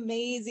with these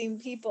amazing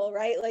people,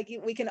 right? Like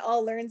we can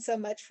all learn so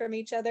much from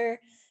each other,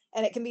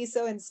 and it can be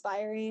so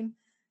inspiring.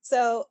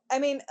 So I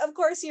mean, of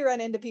course you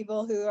run into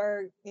people who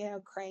are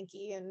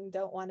cranky and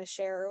don't want to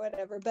share or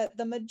whatever, but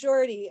the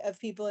majority of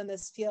people in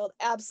this field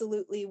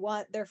absolutely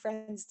want their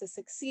friends to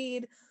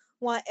succeed,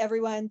 want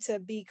everyone to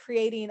be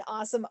creating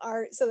awesome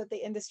art so that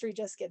the industry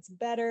just gets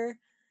better.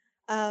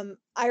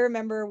 I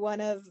remember one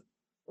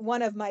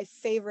of my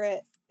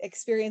favorite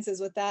experiences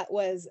with that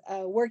was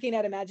working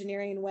at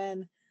Imagineering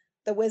when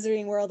the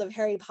Wizarding World of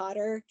Harry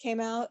Potter came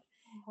out,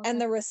 and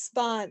Wow. the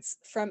response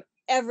from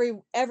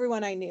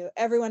everyone I knew,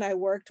 everyone I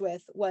worked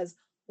with was,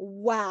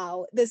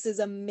 "Wow, this is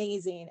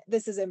amazing.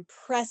 This is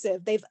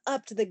impressive. They've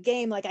upped the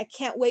game. Like I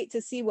can't wait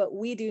to see what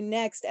we do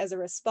next." As a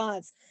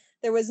response,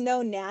 there was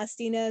no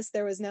nastiness.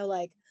 There was no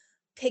like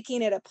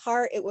picking it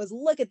apart. It was,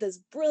 look at this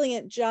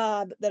brilliant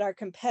job that our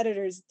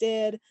competitors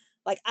did.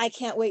 Like, I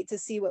can't wait to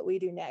see what we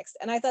do next.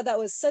 And I thought that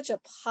was such a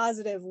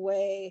positive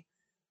way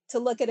to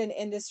look at an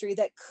industry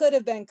that could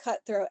have been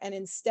cutthroat. And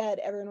instead,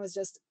 everyone was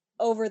just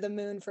over the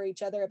moon for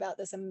each other about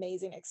this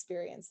amazing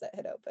experience that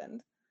had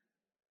opened.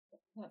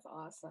 That's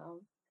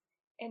awesome.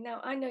 And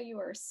now I know you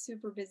are a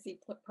super busy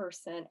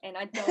person, and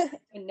I don't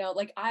even know.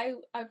 Like I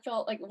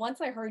felt like once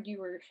I heard you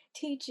were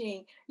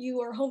teaching, you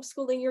are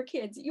homeschooling your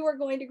kids, you are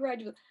going to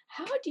graduate.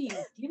 How do you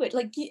do it?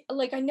 Like,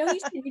 like I know you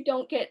said you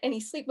don't get any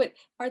sleep, but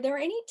are there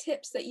any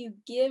tips that you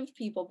give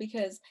people?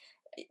 Because,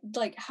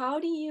 like, how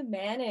do you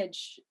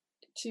manage?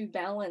 to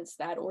balance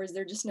that, or is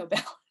there just no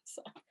balance?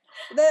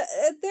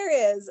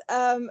 There is.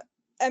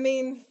 I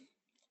mean,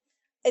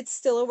 it's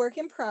still a work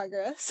in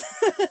progress,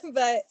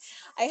 but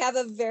I have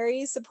a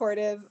very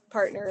supportive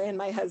partner in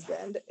my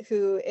husband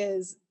who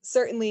is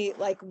certainly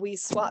like we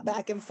swap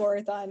back and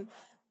forth on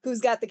who's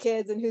got the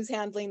kids and who's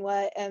handling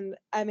what. And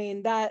I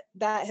mean, that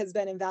has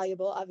been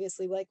invaluable.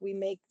 Obviously, like we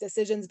make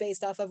decisions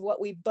based off of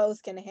what we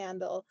both can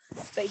handle.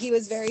 But he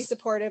was very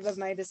supportive of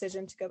my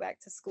decision to go back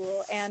to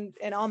school and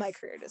in all my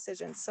career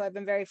decisions. So I've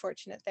been very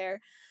fortunate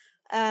there.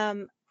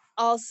 Um,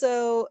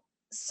 Also,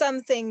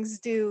 some things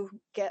do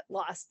get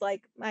lost.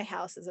 Like my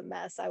house is a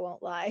mess, I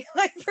won't lie.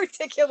 Like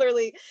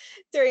particularly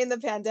during the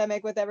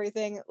pandemic with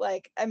everything.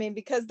 Like, I mean,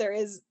 because there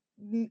is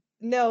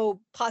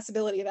no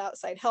possibility of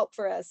outside help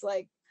for us.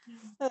 Like,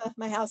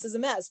 my house is a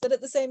mess. But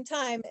at the same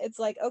time, it's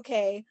like,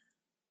 okay,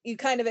 you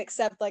kind of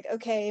accept, like,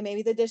 okay,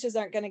 maybe the dishes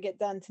aren't going to get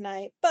done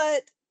tonight,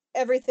 but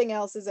everything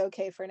else is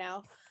okay for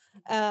now.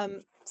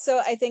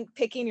 So I think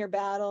picking your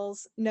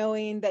battles,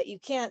 knowing that you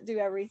can't do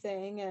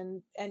everything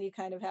and you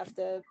kind of have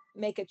to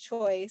make a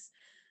choice,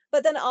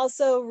 but then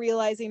also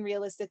realizing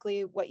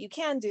realistically what you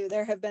can do.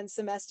 There have been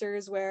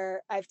semesters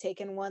where I've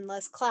taken one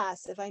less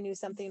class if I knew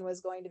something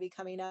was going to be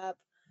coming up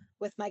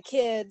with my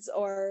kids,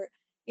 or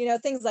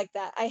things like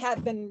that. I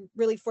have been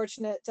really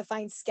fortunate to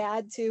find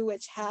SCAD too,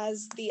 which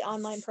has the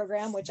online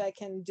program, which I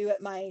can do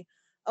at my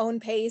own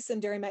pace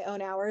and during my own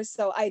hours.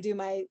 So I do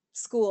my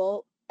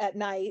school at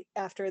night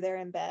after they're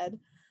in bed.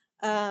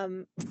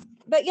 um,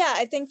 but yeah,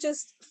 I think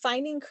just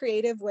finding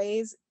creative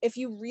ways. If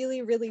you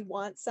really really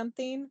want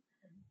something,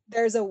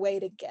 there's a way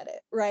to get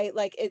it, right?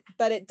 Like it,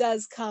 but it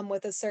does come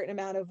with a certain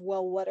amount of,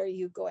 well, what are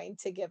you going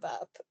to give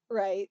up,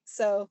 right?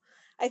 So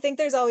I think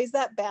there's always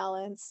that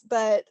balance.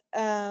 But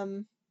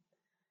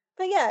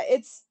yeah,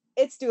 it's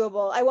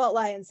doable. I won't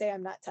lie and say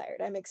I'm not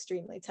tired. I'm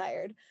extremely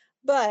tired,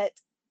 but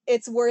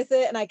it's worth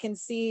it and I can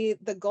see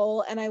the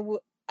goal. And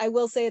I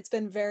will say it's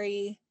been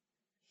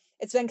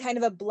kind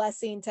of a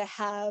blessing to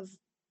have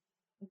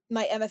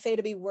my MFA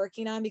to be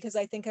working on, because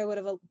I think I would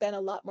have been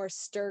a lot more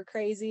stir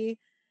crazy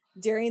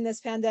during this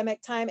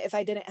pandemic time if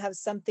I didn't have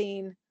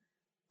something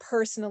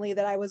personally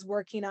that I was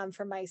working on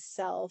for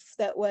myself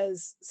that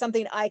was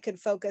something I could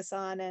focus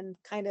on and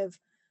kind of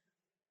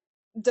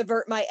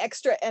divert my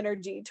extra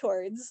energy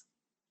towards.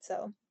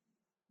 So,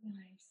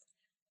 Nice.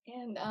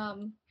 And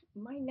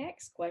my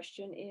next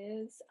question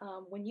is,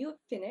 when you have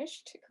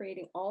finished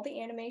creating all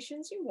the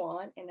animations you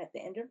want, and at the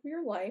end of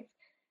your life,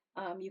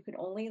 you could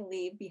only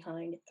leave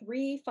behind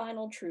three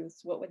final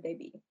truths, what would they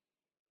be?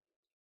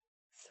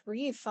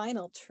 three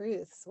final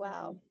truths.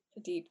 Wow.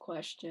 A deep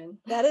question.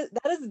 That is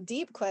a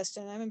deep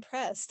question. I'm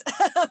impressed.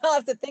 I'll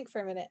have to think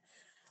for a minute.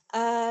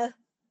 Uh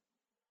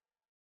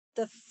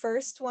the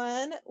first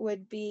one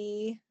would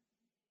be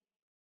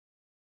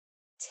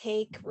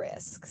take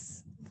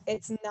risks.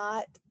 It's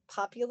not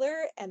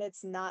popular and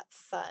it's not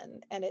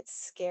fun and it's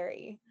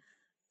scary.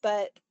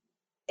 But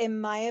in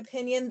my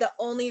opinion, the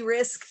only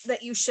risk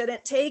that you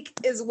shouldn't take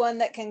is one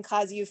that can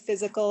cause you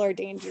physical or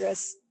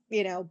dangerous,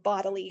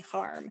 bodily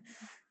harm.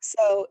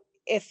 So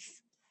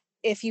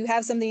if you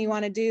have something you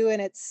want to do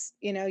and it's,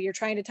 you're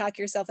trying to talk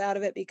yourself out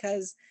of it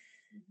because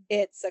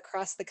it's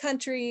across the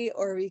country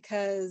or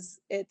because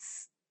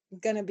it's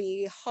going to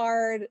be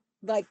hard,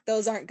 like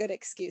those aren't good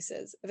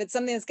excuses. If it's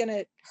something that's going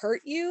to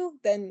hurt you,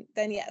 then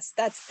yes,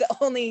 that's the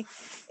only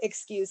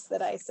excuse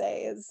that I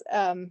say is,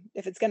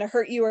 if it's going to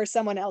hurt you or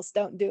someone else,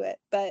 don't do it.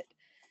 But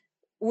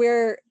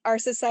where our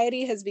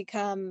society has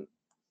become,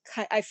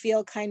 I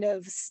feel, kind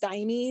of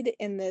stymied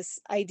in this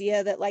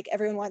idea that like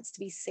everyone wants to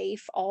be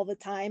safe all the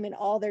time in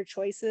all their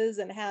choices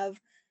and have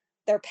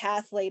their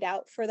path laid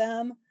out for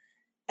them,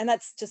 and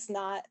that's just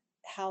not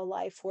how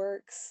life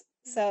works.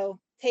 So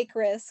take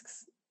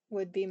risks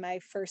would be my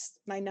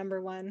number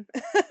one,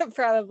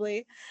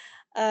 probably.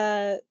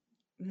 uh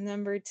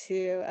Number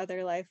two,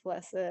 other life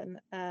lesson,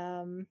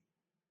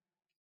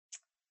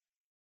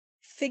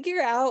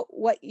 figure out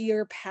what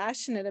you're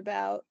passionate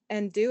about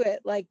and do it.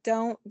 Like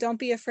don't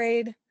be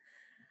afraid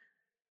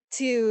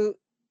to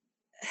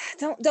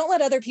don't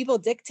let other people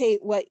dictate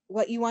what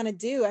you want to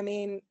do. I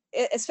mean,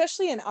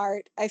 especially in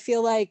art, I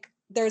feel like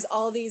there's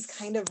all these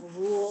kind of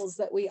rules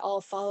that we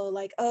all follow,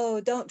 like, oh,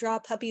 don't draw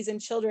puppies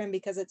and children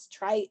because it's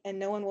trite and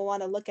no one will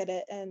want to look at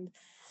it, and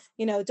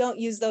don't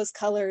use those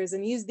colors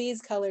and use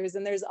these colors,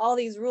 and there's all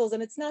these rules.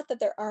 And it's not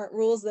that there aren't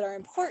rules that are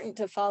important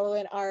to follow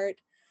in art,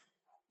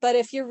 but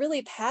if you're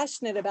really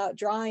passionate about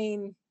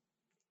drawing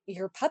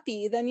your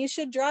puppy, then you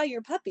should draw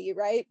your puppy,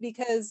 right?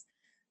 Because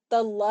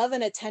the love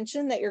and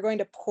attention that you're going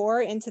to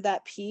pour into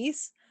that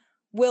piece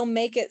will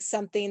make it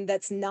something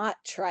that's not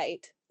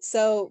trite.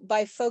 So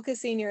by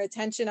focusing your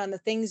attention on the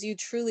things you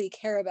truly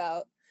care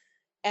about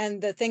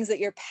and the things that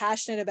you're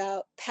passionate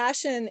about,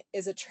 passion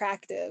is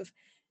attractive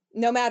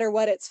no matter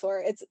what it's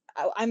for.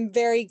 I'm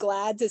very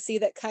glad to see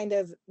that kind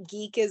of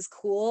geek is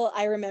cool.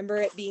 I remember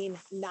it being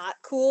not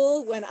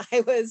cool when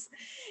I was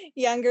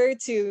younger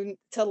to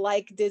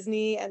like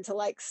Disney and to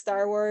like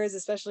Star Wars,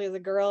 especially as a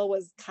girl,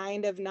 was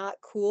kind of not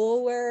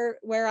cool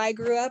where I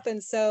grew up.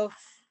 And so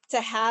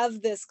to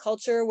have this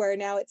culture where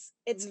now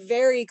it's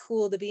very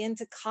cool to be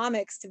into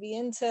comics, to be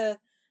into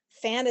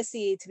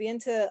fantasy, to be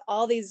into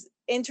all these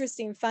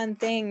interesting fun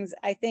things.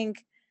 I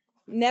think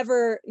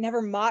never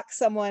mock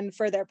someone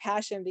for their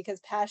passion, because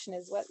passion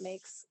is what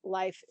makes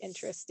life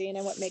interesting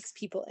and what makes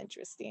people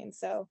interesting.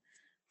 So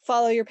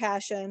follow your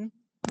passion.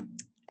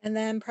 And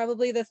then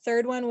probably the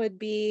third one would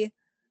be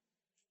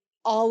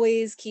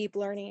always keep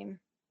learning.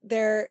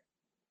 There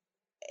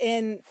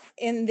in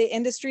the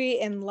industry,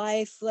 in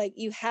life, like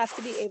you have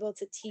to be able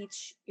to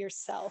teach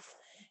yourself.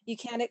 You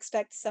can't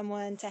expect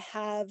someone to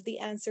have the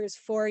answers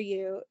for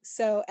you.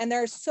 So, and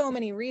there are so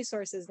many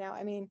resources now.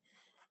 I mean,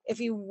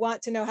 if you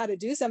want to know how to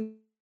do something,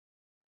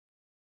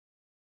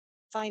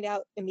 find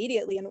out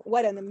immediately, and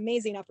what an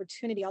amazing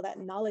opportunity all that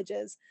knowledge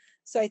is.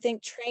 So I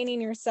think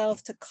training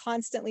yourself to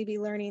constantly be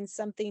learning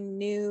something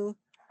new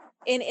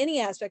in any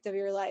aspect of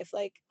your life.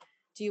 Like,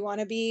 do you want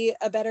to be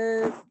a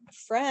better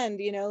friend?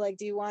 You know, like,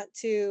 do you want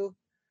to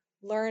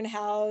learn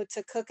how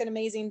to cook an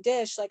amazing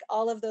dish? Like,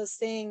 all of those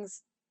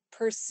things,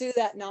 pursue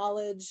that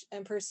knowledge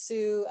and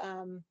pursue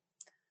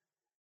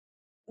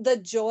the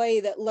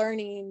joy that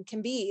learning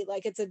can be.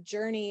 Like, it's a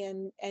journey,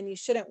 and you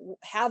shouldn't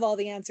have all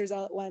the answers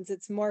all at once.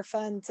 It's more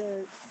fun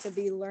to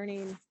be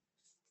learning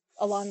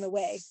along the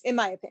way, in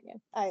my opinion.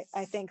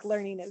 I think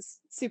learning is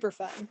super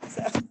fun.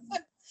 So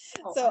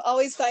Oh, so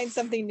always find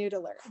something new to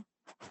learn.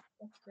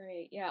 that's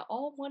great. Yeah,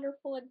 all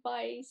wonderful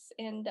advice,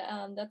 and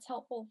that's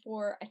helpful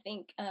for. I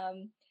think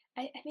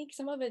I think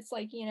some of it's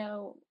like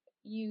you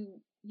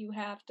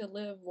have to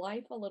live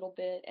life a little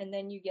bit, and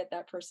then you get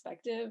that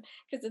perspective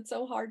because it's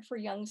so hard for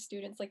young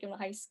students, like in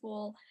high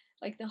school.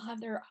 Like they'll have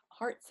their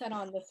heart set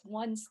on this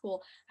one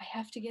school. I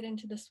have to get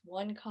into this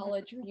one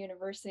college or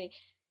university,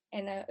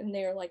 and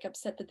they're like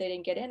upset that they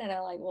didn't get in. And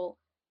I'm like, well,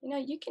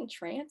 you can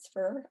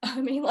transfer. I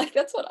mean, like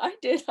that's what I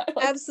did. I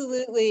like,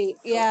 Absolutely.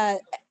 Yeah.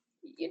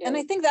 you And know,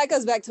 I think that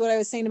goes back to what I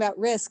was saying about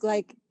risk.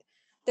 Like,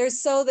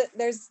 there's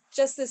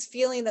just this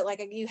feeling that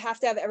like you have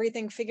to have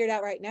everything figured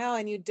out right now,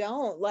 and you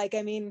don't. Like,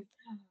 I mean,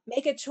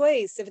 make a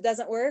choice. If it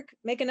doesn't work,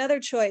 make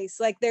another choice.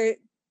 Like,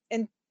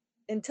 and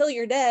until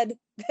you're dead,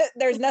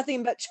 there's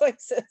nothing but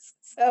choices.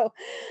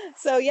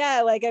 So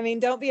yeah, like, I mean,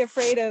 don't be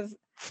afraid of,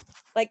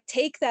 like,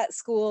 take that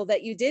school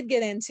that you did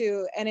get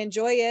into and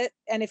enjoy it.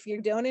 And if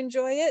you don't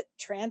enjoy it,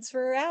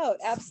 transfer out.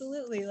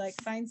 Absolutely. Like,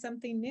 find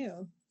something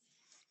new.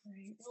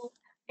 right. Well,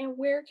 and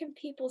where can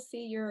people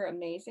see your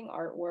amazing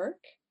artwork?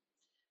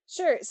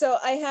 Sure. So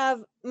I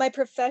have my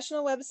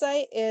professional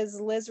website is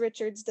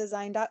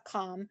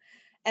lizrichardsdesign.com.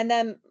 And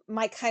then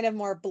my kind of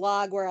more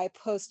blog where I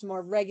post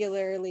more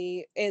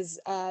regularly is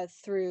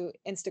through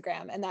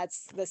Instagram. And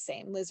that's the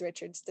same, Liz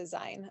Richards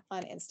Design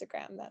on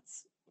Instagram.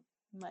 That's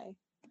my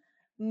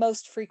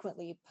most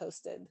frequently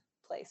posted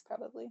place,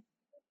 probably.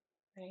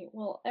 Right.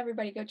 Well,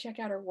 everybody go check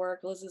out her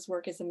work. Liz's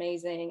work is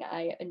amazing.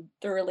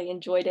 Thoroughly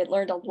enjoyed it,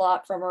 learned a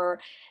lot from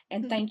her.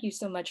 And thank you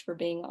so much for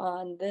being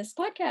on this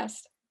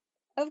podcast.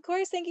 Of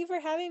course. Thank you for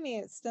having me.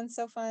 It's been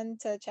so fun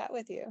to chat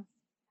with you.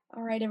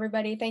 All right,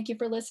 everybody. Thank you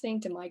for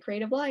listening to My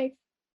Creative Life.